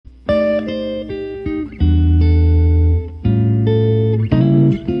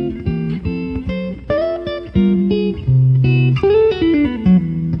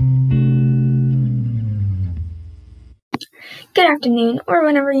afternoon, or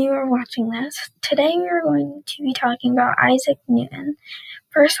whenever you are watching this. Today we are going to be talking about Isaac Newton.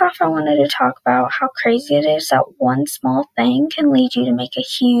 First off, I wanted to talk about how crazy it is that one small thing can lead you to make a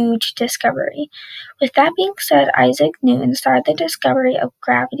huge discovery. With that being said, Isaac Newton started the discovery of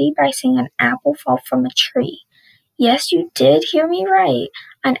gravity by seeing an apple fall from a tree. Yes, you did hear me right.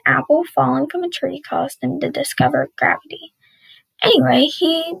 An apple falling from a tree caused him to discover gravity. Anyway,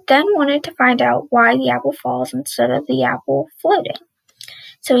 he then wanted to find out why the apple falls instead of the apple floating.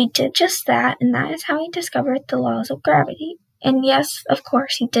 So he did just that, and that is how he discovered the laws of gravity. And yes, of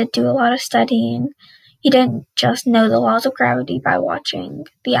course, he did do a lot of studying. He didn't just know the laws of gravity by watching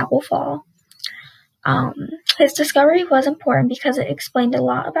the apple fall. His discovery was important because it explained a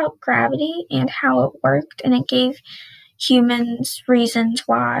lot about gravity and how it worked, and it gave humans reasons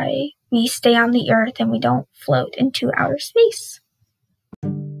why we stay on the earth and we don't float into outer space.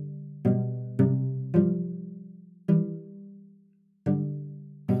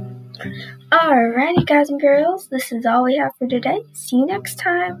 Alrighty, guys and girls, this is all we have for today. See you next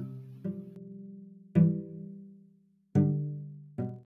time.